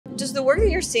Does the work that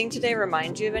you're seeing today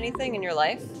remind you of anything in your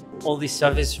life? All this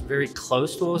stuff is very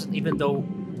close to us, even though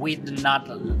we do not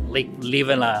like live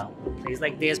in a place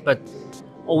like this, but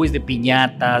always the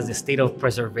piñatas, the state of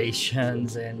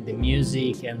preservations, and the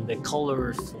music and the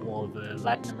colors of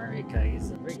Latin America is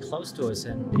very close to us,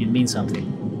 and it means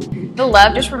something. The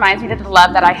love just reminds me of the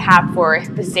love that I have for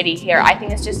the city here. I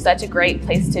think it's just such a great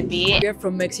place to be. We are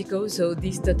from Mexico, so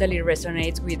this totally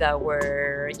resonates with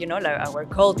our, like our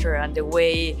culture and the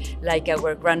way like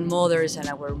our grandmothers and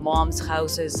our moms'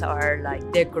 houses are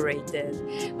like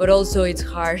decorated. But also it's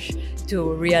harsh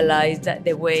to realize that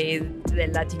the way the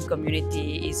Latin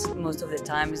community is most of the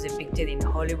time is depicted in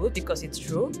Hollywood, because it's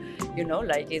true,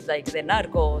 like it's like the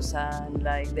narcos and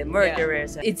like the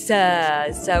murderers. Yeah. It's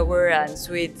a sour and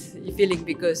sweet feeling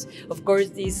because of course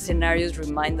these scenarios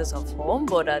remind us of home,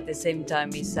 but at the same time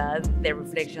it's sad the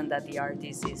reflection that the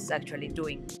artist is actually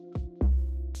doing.